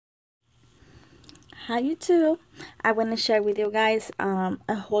Hi YouTube. I want to share with you guys a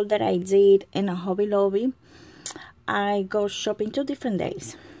haul that I did in a Hobby Lobby. I go shopping 2 different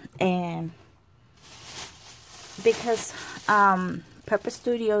days, and because Purple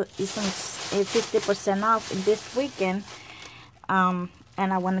Studio is on 50% off this weekend, and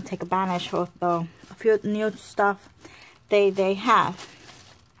I want to take advantage of the few new stuff they have.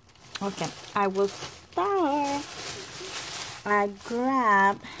 Okay, I will start. I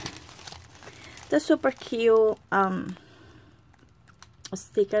grab the super cute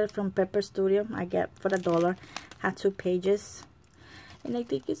sticker from Pepper Studio. I get for $1. Had 2 pages, and I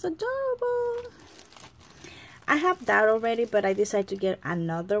think it's adorable. I have that already, but I decided to get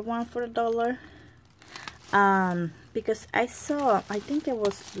another one for $1. Because I saw, I think it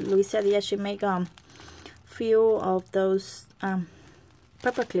was Luisa Diaz, she made few of those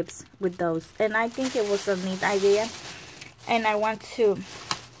paper clips with those, and I think it was a neat idea, and I want to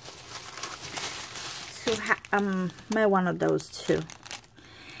make one of those too.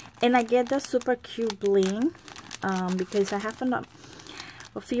 And I get the super cute bling because I have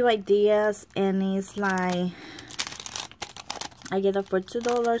a few ideas, and it's like I get it for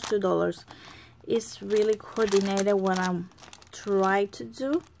 $2. It's really coordinated what I'm trying to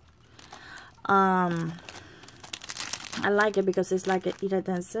do. I like it because it's like an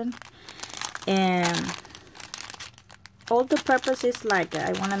iridescent, and all the purpose is like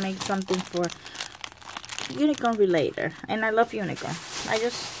I want to make something for unicorn related, and I love unicorn.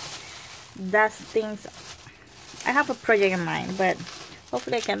 That's things. I have a project in mind, but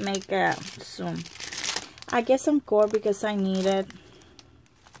hopefully I can make soon. I get some cord because I need it.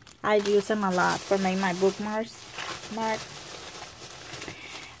 I use them a lot for making my bookmarks.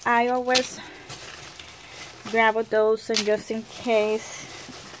 I always grab those, and just in case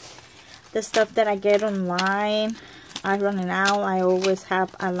the stuff that I get online I running out, I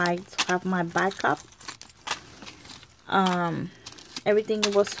like to have my backup. Everything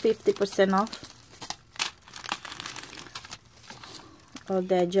was 50% off. Or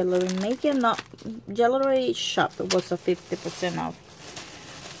the jewelry shop, it was a 50% off.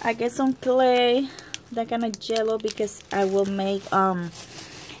 I get some clay, that kind of jello, because I will make I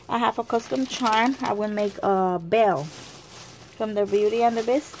have a custom charm. I will make a bell from the Beauty and the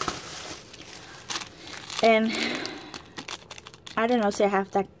Beast, and I don't know, so I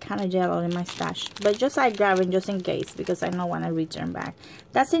have that kind of jello in my stash, but just I grab it just in case, because I don't want to return back.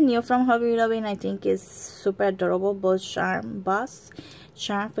 That's a new from Hobby Lobby, and I think it's super adorable. Boss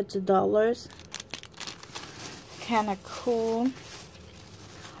charm for $2. Kind of cool.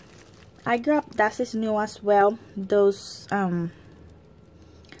 I grabbed, that is new as well, those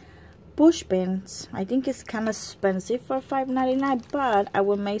push pins. I think it's kind of expensive for $5.99, but I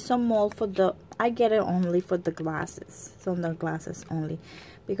will make some mold for the, I get it only for the glasses, some of the glasses only,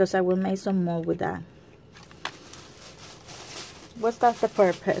 because I will make some mold with that. What's that the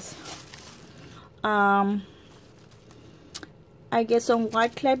purpose? I get some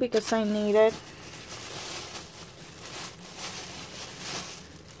white clay because I need it,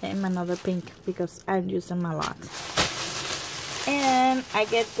 and another pink because I use them a lot. And I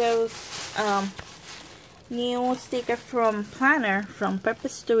get those new sticker from Planner from Purple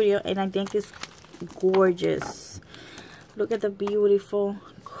Studio, and I think it's gorgeous. Look at the beautiful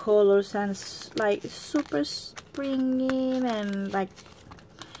colors, and like super springy, and like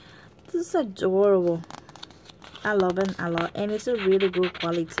this is adorable. I love it a lot, and it's a really good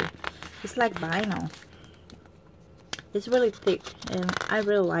quality. It's like vinyl. It's really thick, and I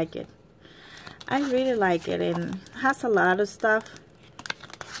really like it. And has a lot of stuff.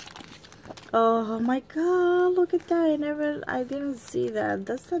 Oh my god, look at that. I didn't see that.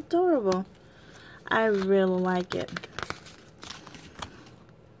 That's adorable. I really like it.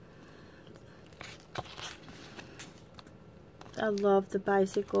 I love the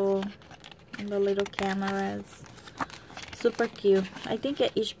bicycle and the little cameras. Super cute. I think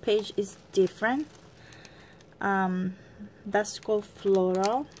each page is different. That's called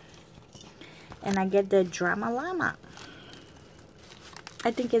Floral. And I get the Drama Llama.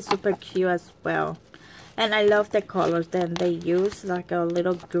 I think it's super cute as well. And I love the colors that they use, like a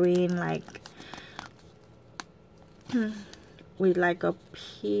little green, like with like a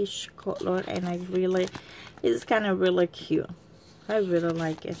peach color, and it's kind of really cute. I really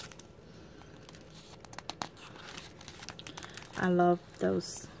like it. I love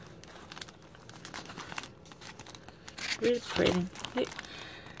those. Really pretty.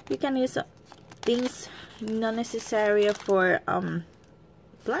 You can use things not necessary for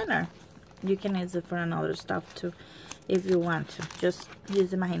planner. You can use it for another stuff too if you want to. Just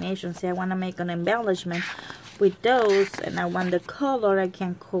use imagination. Say I want to make an embellishment with those, and I want the color, I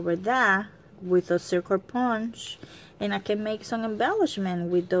can cover that with a circle punch, and I can make some embellishment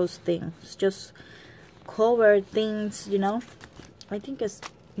with those things. Just cover things, you know. I think it's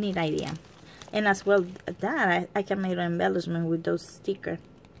a neat idea. And as well that I can make an embellishment with those stickers.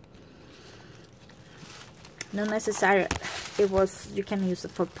 Not necessary. It was, you can use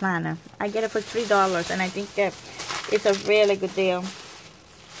it for planner. I get it for $3, and I think it's a really good deal.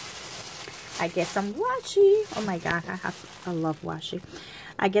 I get some washi. Oh my god, I love washi.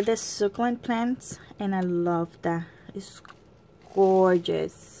 I get the succulent plants, and I love that. It's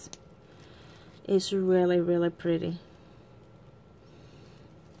gorgeous. It's really, really pretty.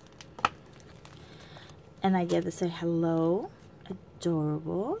 And I get to say hello,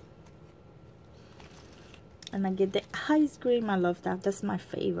 adorable. And I get the ice cream. I love that. That's my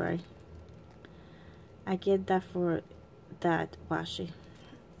favorite. I get that for that washi.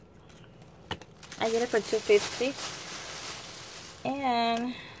 I get it for $2.50.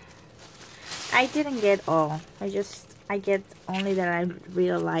 And I didn't get all. I get only that I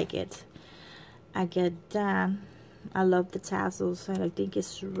really like it. I get that. I love the tassels, and I think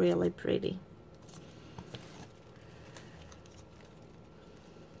it's really pretty.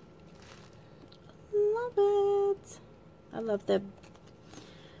 I love the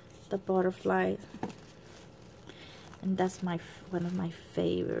butterfly, and that's one of my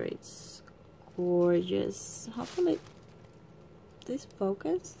favorites. Gorgeous. Hopefully this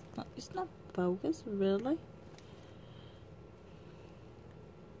focus. No, it's not focused really.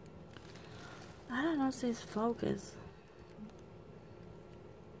 I don't know if it's focused.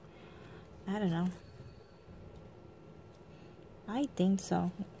 I don't know. I think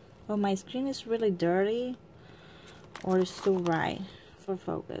so. Well, my screen is really dirty, or it's too bright for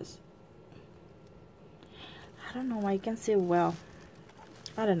focus. I don't know why I can see well.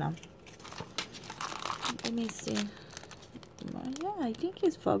 I don't know. Let me see. Yeah, I think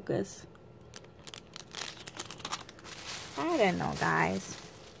it's focused. I don't know, guys.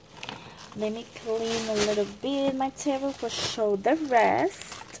 Let me clean a little bit my table for show the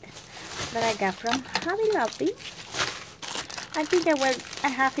rest that I got from Hobby Lobby. I think I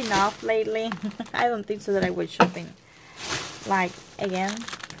have enough lately. I don't think so that I will shopping like again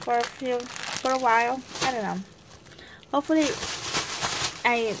for a while. I don't know. Hopefully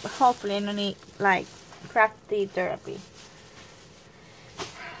I don't need like crafty therapy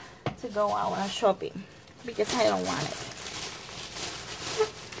to go out and shopping, because I don't want it.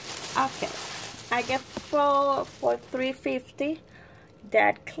 Okay, I get for $3.50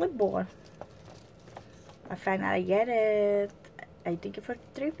 that clipboard. I find out I get it. I think for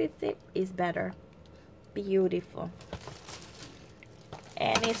 $3.50 is better. Beautiful.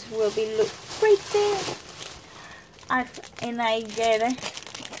 And it will be look pretty. And I get it.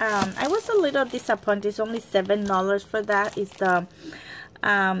 I was a little disappointed. It's only $7 for that. It's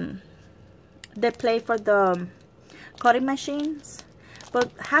the plate for the cutting machines,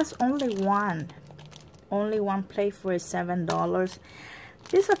 but has only one plate for $7.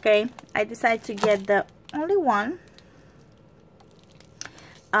 It's okay. I decided to get the only one.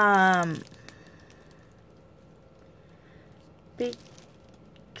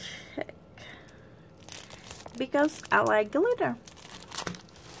 Because I like glitter.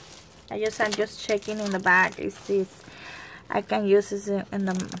 I'm just checking in the back. It says I can use this in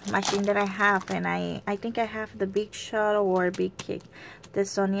the machine that I have, and I think I have the Big Shot or Big Kick. The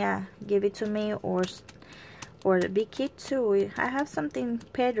Sonia gave it to me, or the Big Kick too. I have something,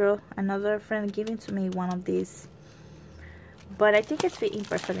 Pedro, another friend, giving to me one of these, but I think it's fitting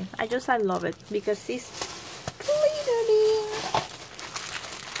perfectly. I love it because it's glittery.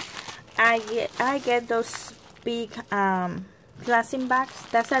 I get those big plastic bags.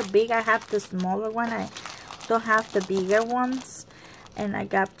 That's are big. I have the smaller one. I don't have the bigger ones, and I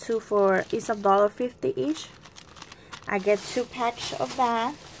got two for, it's $1.50 each. I get 2 packs of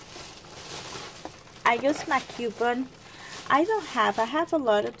that. I use my coupon. I have a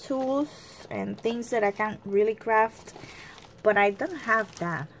lot of tools and things that I can't really craft, but I don't have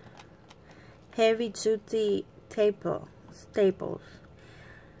that heavy duty staples.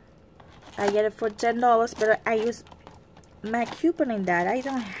 I get it for $10, but I use my coupon in that. I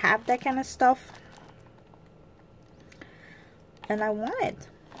don't have that kind of stuff, and I want it.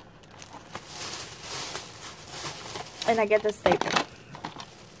 And I get the staple,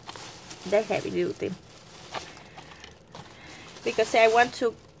 the heavy duty, because I want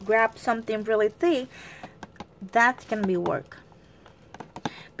to grab something really thick. That can be work,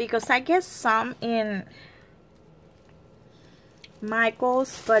 because I get some in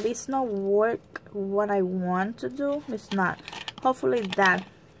Michael's, but it's not work what I want to do. It's not. Hopefully that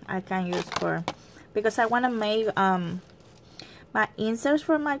I can use for, because I want to make my inserts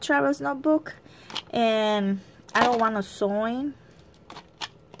for my travel's notebook, and I don't want to sewing,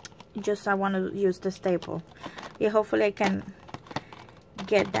 just I want to use the staple. Yeah, hopefully I can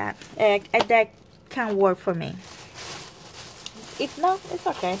get that. That can work for me. If not, it's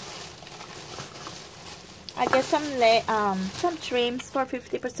okay. I get some trims for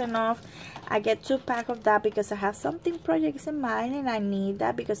 50% off. I get 2 packs of that because I have something projects in mind and I need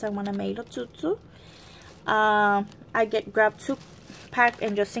that because I want to make a tutu. I grab 2 packs,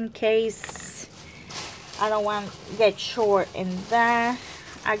 and just in case I don't want to get short in that,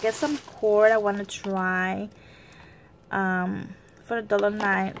 I get some cord I want to try for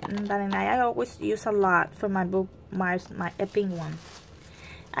 $1.99. I always use a lot for my book, my pink one.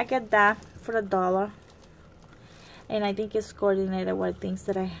 I get that for $1, and I think it's coordinated with things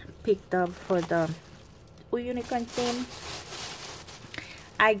that I picked up for the unicorn theme.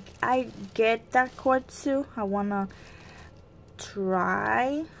 I get that cord too. I wanna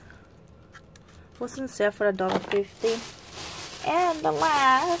try. Wasn't sale for $1.50. And the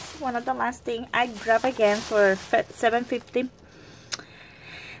last one of the last thing I grab again for $7.50.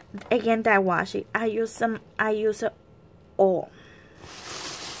 Again, that washi. I use it all.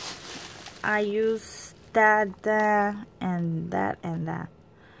 I use that, and that, and that.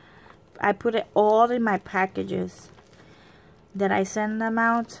 I put it all in my packages that I send them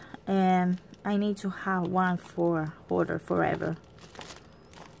out, and I need to have one for order forever.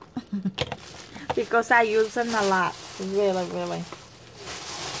 Because I use them a lot, really.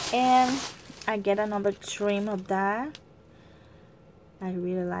 And I get another trim of that. I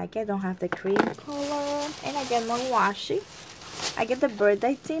really like it. I don't have the cream color. And I get more washi. I get the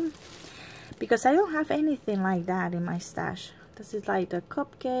birthday theme because I don't have anything like that in my stash. This is like the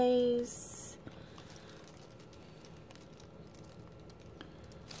cupcakes.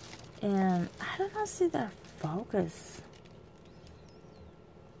 And I don't know, see the focus.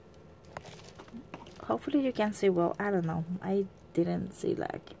 Hopefully you can see well. I don't know. I didn't see,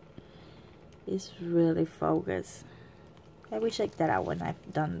 like, it's really focused. I will check that out when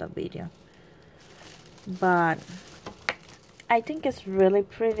I've done the video. But I think it's really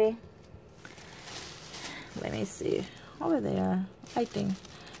pretty. Let me see. Over there. I think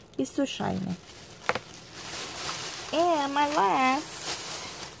it's too shiny. And my last.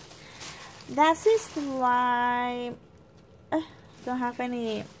 That is like. Don't have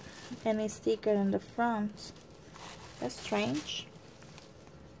any sticker in the front. That's strange.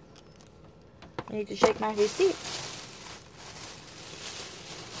 I need to check my receipt.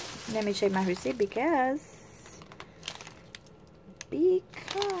 Let me check my receipt because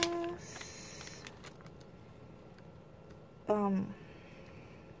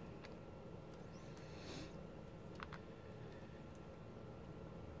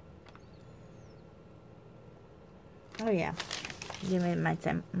oh yeah, give me my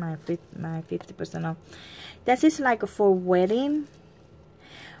 50% off. This is like for wedding,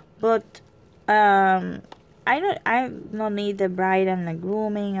 but I don't need the bride and the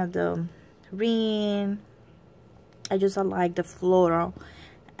grooming of the ring. I just like the floral,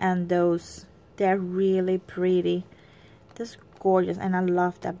 and those, they're really pretty. This is gorgeous, and I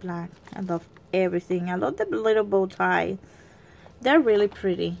love that black. I love everything. I love the little bow tie. They're really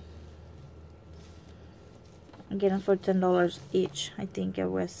pretty. I'm getting for $10 each, I think it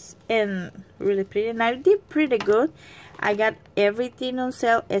was, and really pretty. And I did pretty good. I got everything on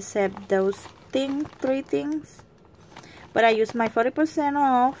sale except those 3 things, but I used my 40%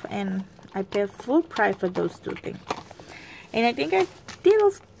 off, and I paid full price for those 2 things, and I think I did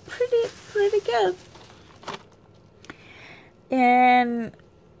pretty good. And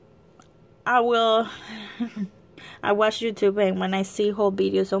I will I watch YouTube, and when I see whole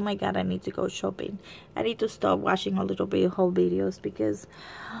videos, oh my god, I need to go shopping. I need to stop watching a little bit whole videos because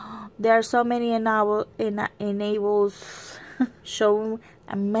there are so many enables showing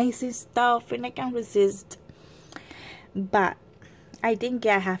amazing stuff, and I can't resist. But I think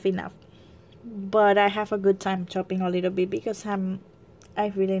I have enough. But I have a good time shopping a little bit because I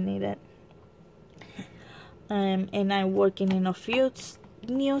really need it. And I'm working in a few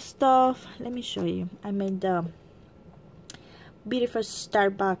new stuff. Let me show you. I made the beautiful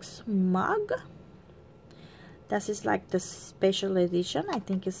Starbucks mug. This is like the special edition. I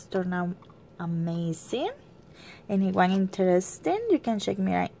think it's turned out amazing. Anyone interested, you can check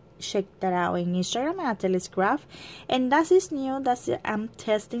that out in Instagram at Atelis Craft. And that is new. That's it. I'm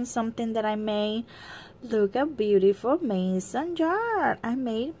testing something that I made. Look at beautiful mason jar. I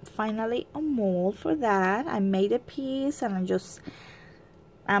made finally a mold for that. I made a piece, and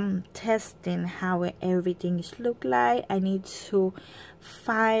I'm testing how everything look like. I need to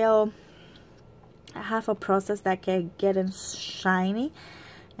file I have a process that can get it shiny,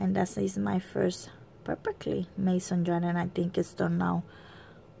 and that is my first perfectly mason jar, and I think it's done now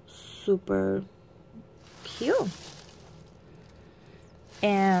super cute.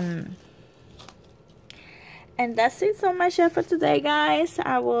 And that's it so much for today, guys.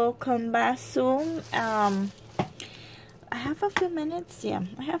 I will come back soon. I have a few minutes. Yeah,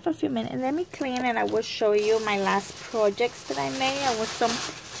 I have a few minutes. Let me clean and I will show you my last projects that I made. I will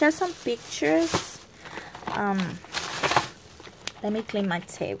share some pictures. Let me clean my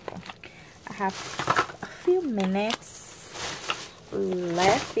table. I have a few minutes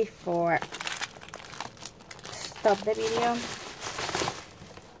left before stop the video.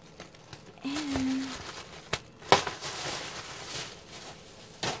 And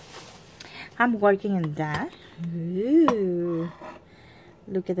I'm working on that. Ooh,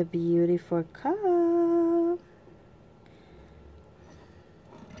 look at the beautiful cup.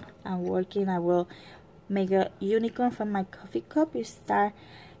 I'm working. I will make a unicorn from my coffee cup. You start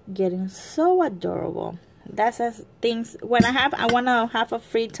getting so adorable. That's things when I want to have a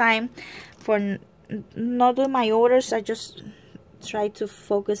free time for not doing my orders. I just try to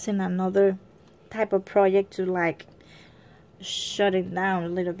focus in another type of project to like shut it down a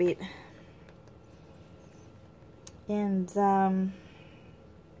little bit. And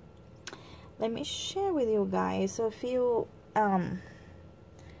let me share with you guys a few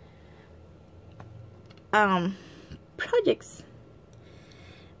projects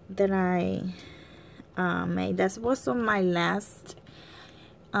that I made. That was on my last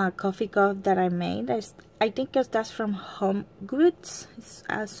coffee cup that I made. I think that's from Home Goods.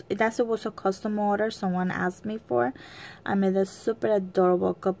 That was a custom order someone asked me for. I made a super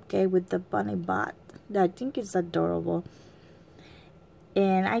adorable cupcake with the bunny bot that I think is adorable,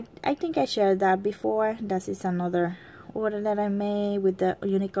 and I think I shared that before. That is another order that I made with the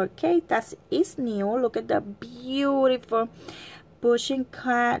unicorn cake. That is new. Look at the beautiful pushing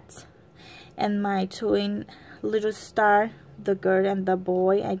cat and my twin little star, the girl and the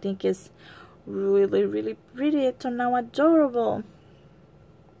boy. I think is really, really pretty. It turned out adorable.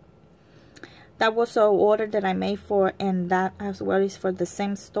 That was an order that I made for, and that as well is for the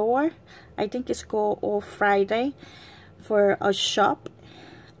same store. I think it's called All Friday, for a shop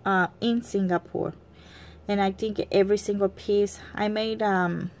in Singapore. And I think every single piece, I made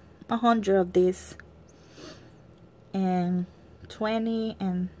 100 of these, and 20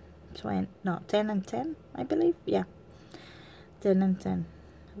 and 20, no, 10 and 10, I believe. Yeah, 10 and 10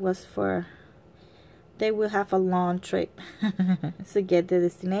 was for, they will have a long trip to get the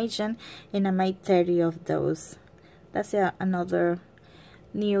destination, and I made 30 of those. That's another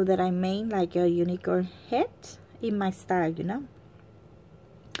new that I made, like a unicorn head in my style, you know.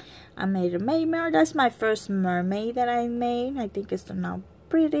 I made a mermaid. That's my first mermaid that I made. I think it's now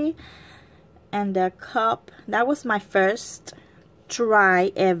pretty. And the cup, that was my first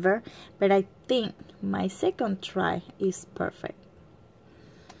try ever, but I think my second try is perfect.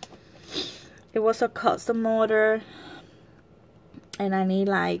 It was a custom order, and I need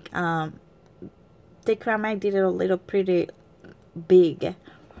like the crown. I did it a little pretty big,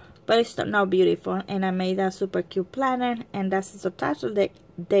 but it's now beautiful. And I made a super cute planner, and that's the tassel that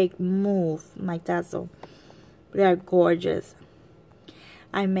they move, my tassel. They are gorgeous.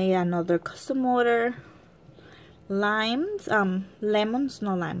 I made another custom order, limes, lemons,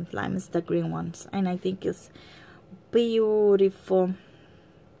 no limes, limes the green ones, and I think it's beautiful.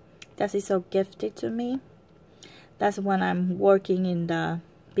 That is so gifted to me. That's when I'm working in the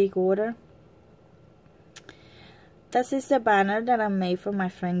big order. This is the banner that I made for my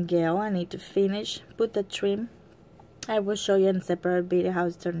friend Gail. I need to finish, put the trim. I will show you in a separate video how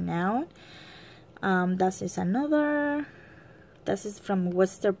it turned out. That is another. This is from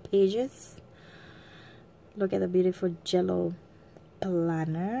Western Pages. Look at the beautiful jello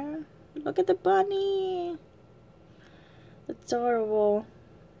planner. Look at the bunny. Adorable.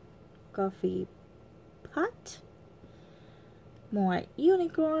 Coffee pot. More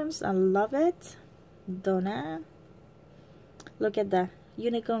unicorns. I love it. Donna. Look at the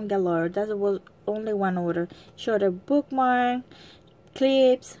unicorn galore. That was only one order. Showed a bookmark,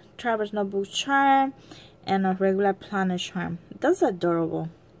 clips, travel notebook charm, and a regular planner charm. That's adorable.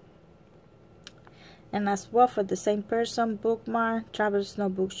 And as well for the same person, bookmark, travel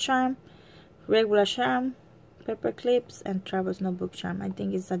notebook charm, regular charm, paper clips, and travel notebook charm. I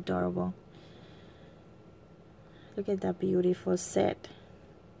think it's adorable. Look at that beautiful set.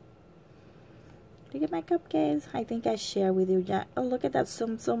 Look at my cupcakes. I think I share with you that. Oh, look at that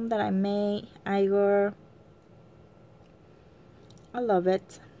Tsum that I made. Igor. I love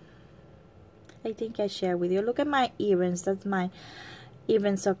it. I think I share with you. Look at my earrings. That's my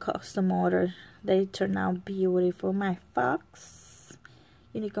earrings are custom order. they turn out beautiful. My fox,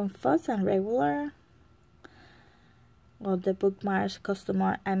 unicorn fox, and regular. Well, the bookmarks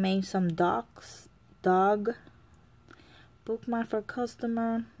customer, I made some dog bookmark for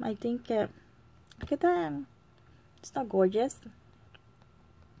customer. I think look at that, it's not gorgeous.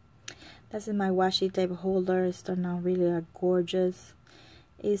 This is my washi tape holder. It's turned out really gorgeous.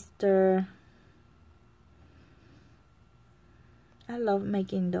 Easter, I love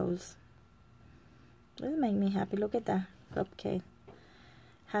making those. This make me happy. Look at that cupcake.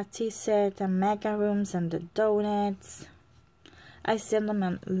 Have tea set and macaroons and the donuts. I sell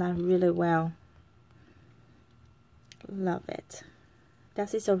them like really well. Love it.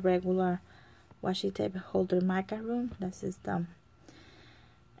 That is a regular washi tape holder macaroon. This is the,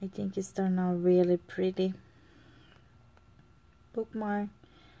 I think it's turned out really pretty. Bookmark,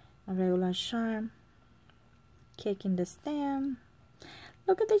 a regular charm, cake in the stand.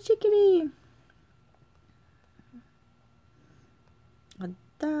 Look at the chickadee. A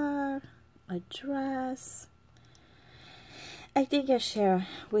dog, a dress. I think I share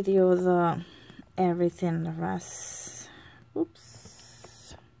with you the everything, the rest.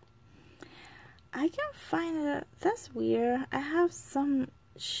 Oops. I can't find it. That's weird. I have some.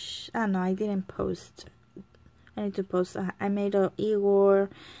 Oh no, I didn't post. I need to post. I made a Igor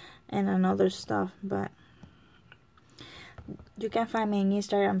and another stuff, but you can find me on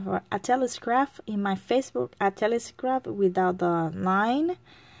Instagram for Atelis Craft, in my Facebook Atelis Craft without the line.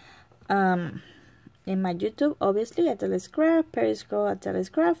 In my YouTube, obviously Atelis Craft, Periscope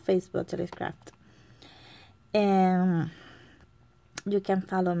Atelis Craft, Facebook Atelis Craft, and you can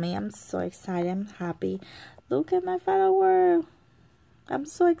follow me. I'm so excited. I'm happy. Look at my follower. I'm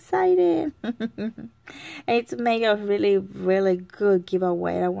so excited. I need to make a really good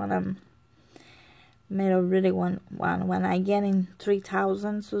giveaway. I want to make a really one. When I get in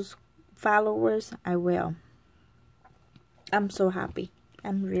 3,000 followers, I will. I'm so happy.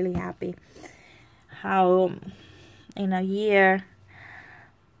 I'm really happy how in a year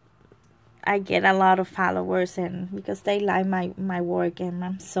I get a lot of followers, and because they like my work, and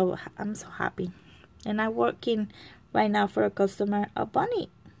I'm so happy. And I'm working right now for a customer, a bunny.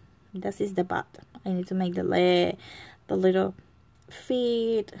 This is the butt. I need to make the leg, the little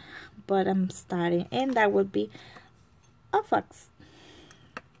feet, but I'm starting, and that would be a fox.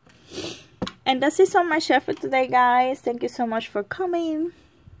 And that's it on my chef for today, guys. Thank you so much for coming,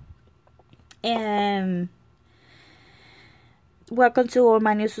 and welcome to all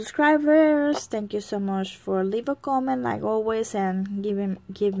my new subscribers. Thank you so much for leave a comment like always, and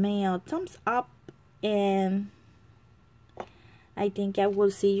give me a thumbs up, and I think I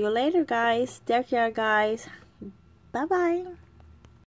will see you later, guys. Take care, guys. Bye bye.